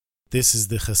This is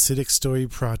the Hasidic Story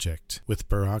Project with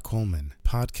Barak Holman,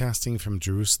 podcasting from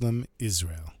Jerusalem,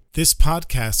 Israel. This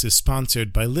podcast is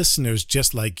sponsored by listeners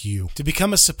just like you. To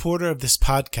become a supporter of this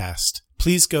podcast,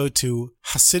 please go to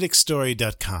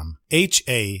HasidicStory.com,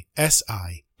 HASIDIC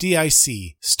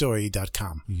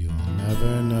story.com. You'll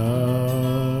never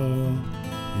know,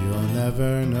 you'll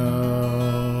never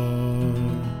know,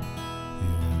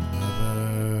 you'll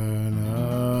never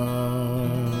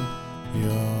know,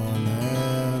 you'll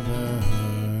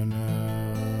never know.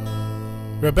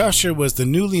 Reb Asher was the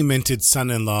newly minted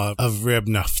son-in-law of Reb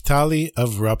Naftoli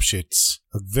of Ropshitz,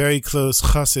 a very close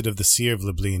chassid of the Seer of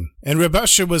Lublin. And Reb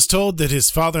Asher was told that his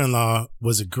father-in-law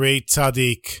was a great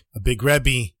tzaddik, a big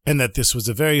rebbe, and that this was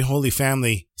a very holy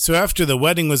family. So after the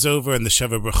wedding was over and the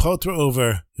Sheva Brachot were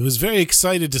over, he was very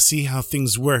excited to see how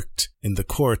things worked in the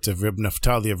court of Reb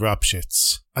Naftoli of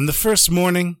Ropshitz. On the first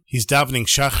morning, he's davening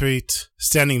Shachrit,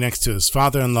 standing next to his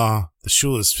father-in-law. The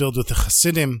shul is filled with the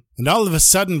chassidim, and all of a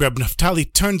sudden Reb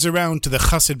Naftoli turns around to the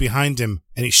chassid behind him,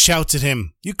 and he shouts at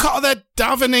him, "You call that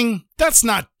davening? That's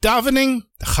not davening!"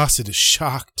 The chassid is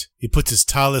shocked. He puts his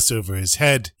talis over his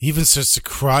head. He even starts to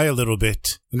cry a little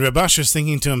bit. And Reb Asher is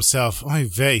thinking to himself, "Oy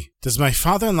vey, does my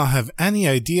father-in-law have any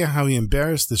idea how he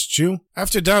embarrassed this Jew?"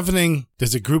 After davening,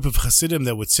 there's a group of chassidim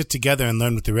that would sit together and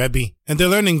learn with the Rebbe, and they're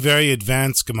learning very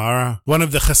advanced Gemara. One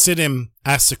of the chassidim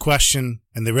asks a question,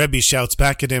 and the Rebbe shouts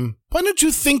back at him, "Why don't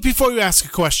you think before you ask a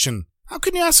question? How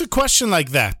can you ask a question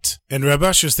like that?" And Reb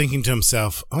Asher is thinking to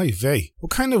himself, "Oy vey, what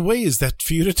kind of way is that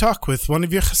for you to talk with one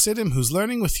of your chassidim who's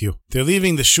learning with you?" They're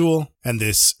leaving the shul, and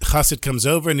this chassid comes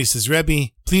over and he says, "Rebbe,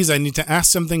 please, I need to ask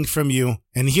something from you.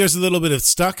 And here's a little bit of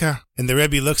tzedakah." And the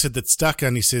Rebbe looks at the tzedakah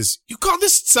and he says, "You call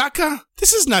this tzedakah?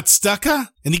 This is not tzedakah."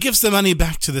 And he gives the money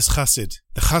back to this chassid.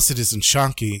 The chassid is in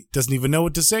shock. He doesn't even know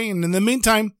what to say. And in the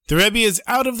meantime, the Rebbe is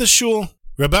out of the shul.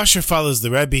 Reb Asher follows the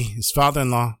Rebbe, his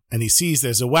father-in-law, and he sees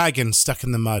there's a wagon stuck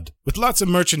in the mud with lots of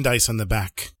merchandise on the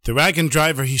back. The wagon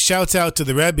driver, he shouts out to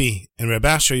the Rebbe, and Reb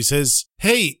Asher, he says,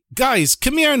 "Hey, guys,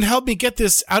 come here and help me get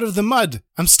this out of the mud.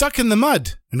 I'm stuck in the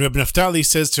mud." And Reb Naftoli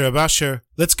says to Reb Asher,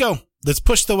 "Let's go. Let's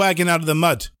push the wagon out of the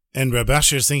mud." And Reb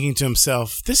Asher is thinking to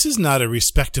himself, this is not a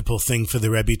respectable thing for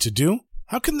the Rebbe to do.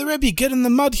 How can the Rebbe get in the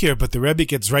mud here? But the Rebbe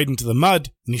gets right into the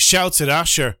mud, and he shouts at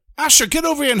Asher, "Asher, get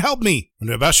over here and help me." When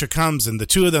Reb Asher comes and the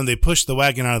two of them, they push the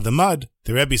wagon out of the mud.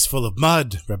 The Rebbe's full of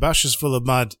mud, Reb Asher's full of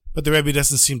mud, but the Rebbe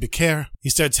doesn't seem to care. He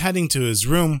starts heading to his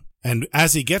room, and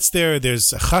as he gets there,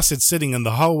 there's a chassid sitting in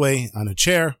the hallway on a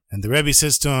chair, and the Rebbe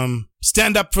says to him,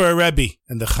 "Stand up for a Rebbe."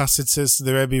 And the chassid says to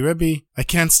the Rebbe, "Rebbe, I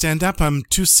can't stand up, I'm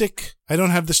too sick, I don't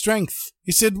have the strength."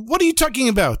 He said, "What are you talking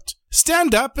about?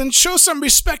 Stand up and show some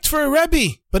respect for a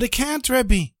Rebbe." "But I can't,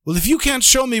 Rebbe." "Well, if you can't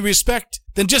show me respect,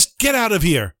 then just get out of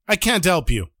here. I can't help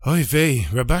you." Oy vey,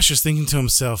 Reb Asher's thinking to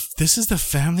himself, this is the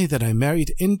family that I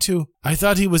married into? I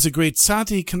thought he was a great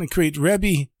tzaddik and a great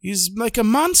Rebbe. He's like a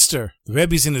monster. The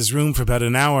Rebbe's in his room for about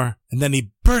an hour, and then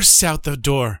he bursts out the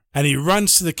door, and he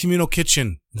runs to the communal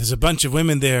kitchen. There's a bunch of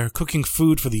women there cooking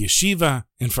food for the yeshiva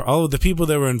and for all of the people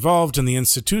that were involved in the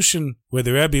institution where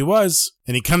the Rebbe was.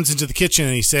 And he comes into the kitchen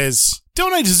and he says,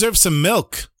 "Don't I deserve some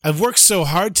milk? I've worked so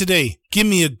hard today. Give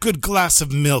me a good glass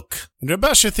of milk." And Reb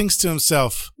Asher thinks to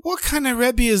himself, what kind of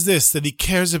Rebbe is this that he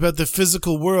cares about the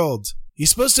physical world? He's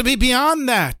supposed to be beyond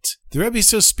that. The Rebbe's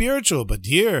so spiritual, but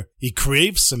here he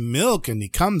craves some milk and he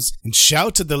comes and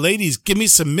shouts at the ladies, "Give me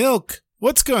some milk."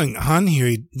 What's going on here?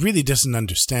 He really doesn't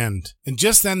understand. And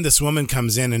just then this woman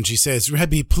comes in and she says,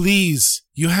 "Rebbe, please,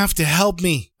 you have to help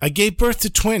me. I gave birth to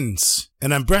twins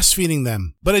and I'm breastfeeding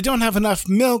them, but I don't have enough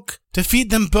milk to feed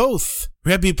them both.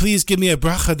 Rebbe, please give me a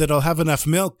bracha that I'll have enough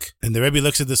milk." And the Rebbe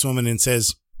looks at this woman and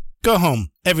says, "Go home.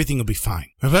 Everything will be fine."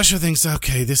 Reb Asher thinks,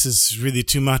 okay, this is really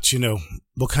too much,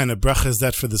 what kind of bracha is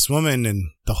that for this woman? And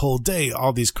the whole day,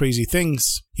 all these crazy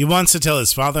things. He wants to tell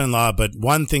his father-in-law, but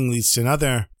one thing leads to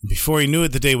another. Before he knew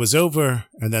it, the day was over,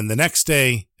 and then the next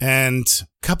day, and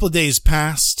a couple of days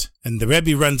passed, and the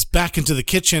Rebbe runs back into the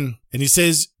kitchen, and he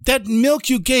says, "That milk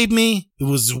you gave me, it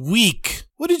was weak.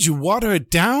 What, did you water it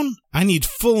down? I need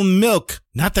full milk,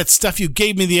 not that stuff you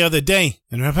gave me the other day."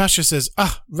 And Reb Asher says,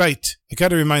 right, I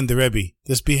gotta remind the Rebbe,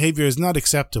 this behavior is not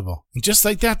acceptable. And just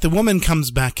like that, the woman comes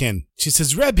back in. She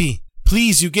says, "Rebbe,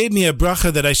 please, you gave me a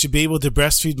bracha that I should be able to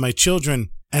breastfeed my children,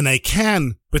 and I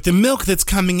can, but the milk that's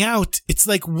coming out, it's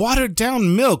like watered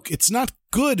down milk. It's not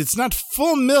good. It's not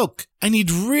full milk. I need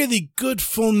really good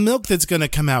full milk that's gonna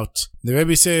come out." The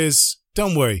Rebbe says,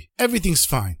 "Don't worry, everything's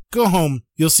fine. Go home,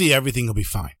 you'll see everything will be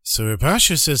fine." So Reb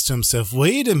Asher says to himself,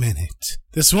 wait a minute.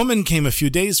 This woman came a few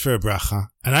days for a bracha,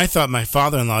 and I thought my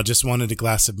father-in-law just wanted a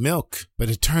glass of milk. But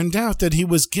it turned out that he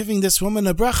was giving this woman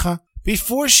a bracha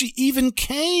before she even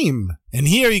came. And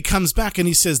here he comes back and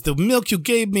he says, the milk you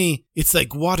gave me, it's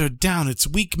like watered down, it's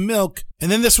weak milk.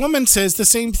 And then this woman says the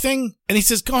same thing. And he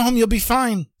says, go home, you'll be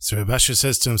fine. So Reb Asher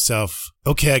says to himself,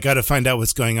 okay, I gotta find out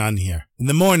what's going on here. In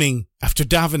the morning, after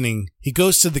davening, he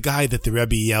goes to the guy that the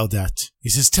Rebbe yelled at. He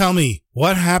says, tell me,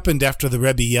 what happened after the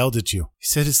Rebbe yelled at you? He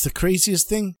said, it's the craziest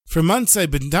thing. For months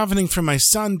I've been davening for my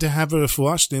son to have a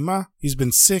refuah shlema. He's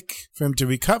been sick, for him to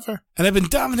recover. And I've been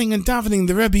davening and davening.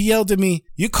 The Rebbe yelled at me,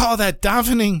 you call that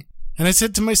davening? And I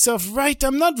said to myself, right,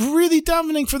 I'm not really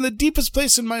davening from the deepest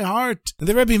place in my heart. And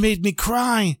the Rebbe made me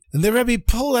cry. And the Rebbe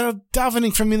pulled out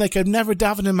davening from me like I've never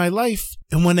davened in my life.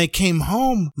 And when I came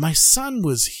home, my son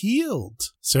was healed.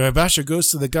 So Reb Asher goes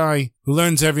to the guy who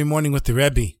learns every morning with the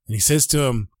Rebbe. And he says to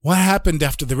him, what happened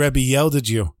after the Rebbe yelled at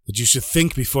you? That you should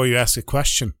think before you ask a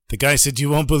question. The guy said, you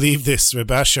won't believe this,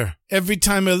 Reb Asher. Every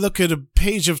time I look at a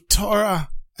page of Torah,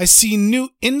 I see new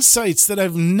insights that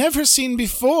I've never seen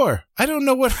before. I don't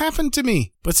know what happened to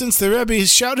me, but since the Rebbe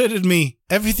has shouted at me,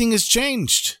 everything has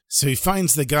changed. So he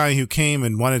finds the guy who came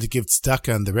and wanted to give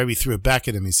tzedakah, and the Rebbe threw it back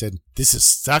at him. He said, this is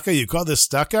tzedakah? You call this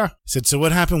tzedakah? He said, so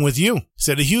what happened with you? He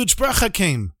said, a huge bracha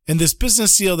came, and this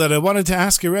business deal that I wanted to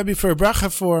ask a Rebbe for a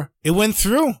bracha for, it went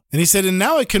through. And he said, and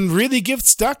now I can really give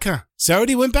tzedakah. So I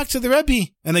already went back to the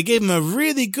Rebbe, and I gave him a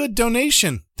really good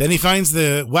donation. Then he finds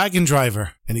the wagon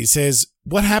driver, and he says,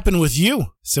 what happened with you?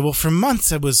 So, well, for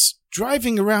months I was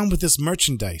driving around with this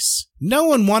merchandise. No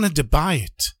one wanted to buy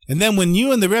it. And then when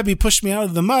you and the Rebbe pushed me out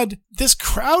of the mud, this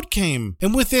crowd came.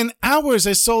 And within hours,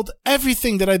 I sold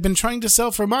everything that I'd been trying to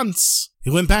sell for months. He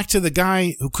went back to the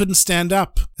guy who couldn't stand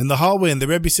up in the hallway, and the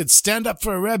Rebbe said, stand up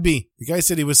for a Rebbe. The guy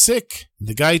said he was sick. And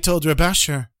the guy told Reb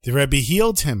Asher, the Rebbe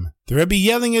healed him. The Rebbe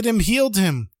yelling at him healed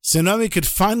him. So now he could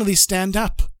finally stand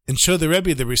up and show the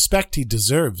Rebbe the respect he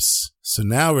deserves. So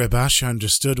now Reb Asher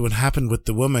understood what happened with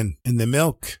the woman and the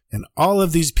milk and all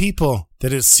of these people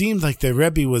that it seemed like the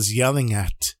Rebbe was yelling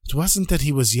at. It wasn't that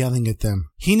he was yelling at them.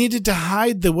 He needed to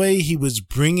hide the way he was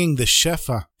bringing the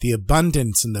shefa, the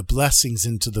abundance and the blessings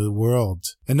into the world.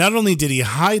 And not only did he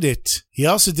hide it, he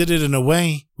also did it in a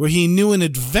way where he knew in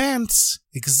advance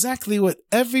exactly what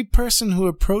every person who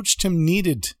approached him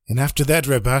needed. And after that,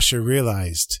 Reb Asher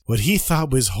realized what he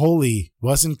thought was holy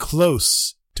wasn't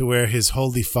close to where his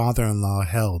holy father-in-law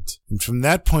held. And from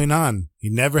that point on, he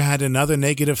never had another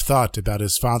negative thought about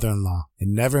his father-in-law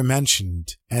and never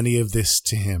mentioned any of this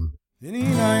to him.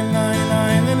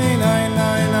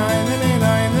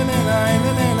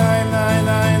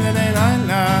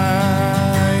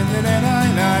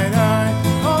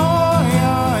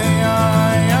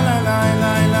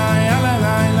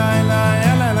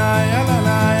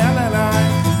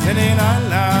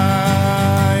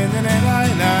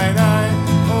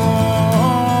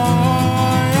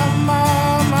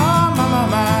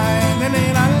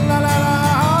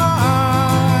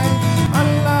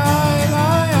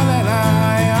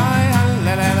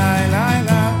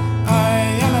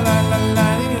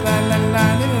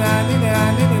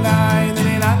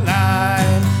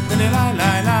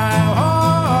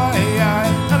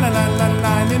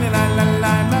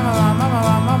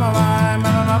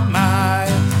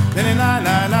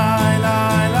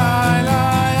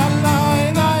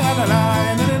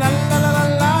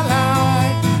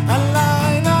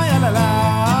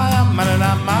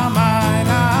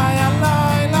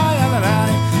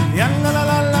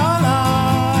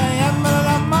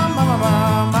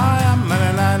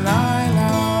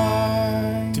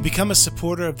 To become a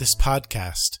supporter of this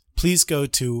podcast, please go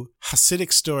to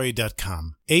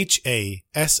HasidicStory.com,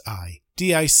 HASIDIC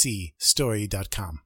story.com.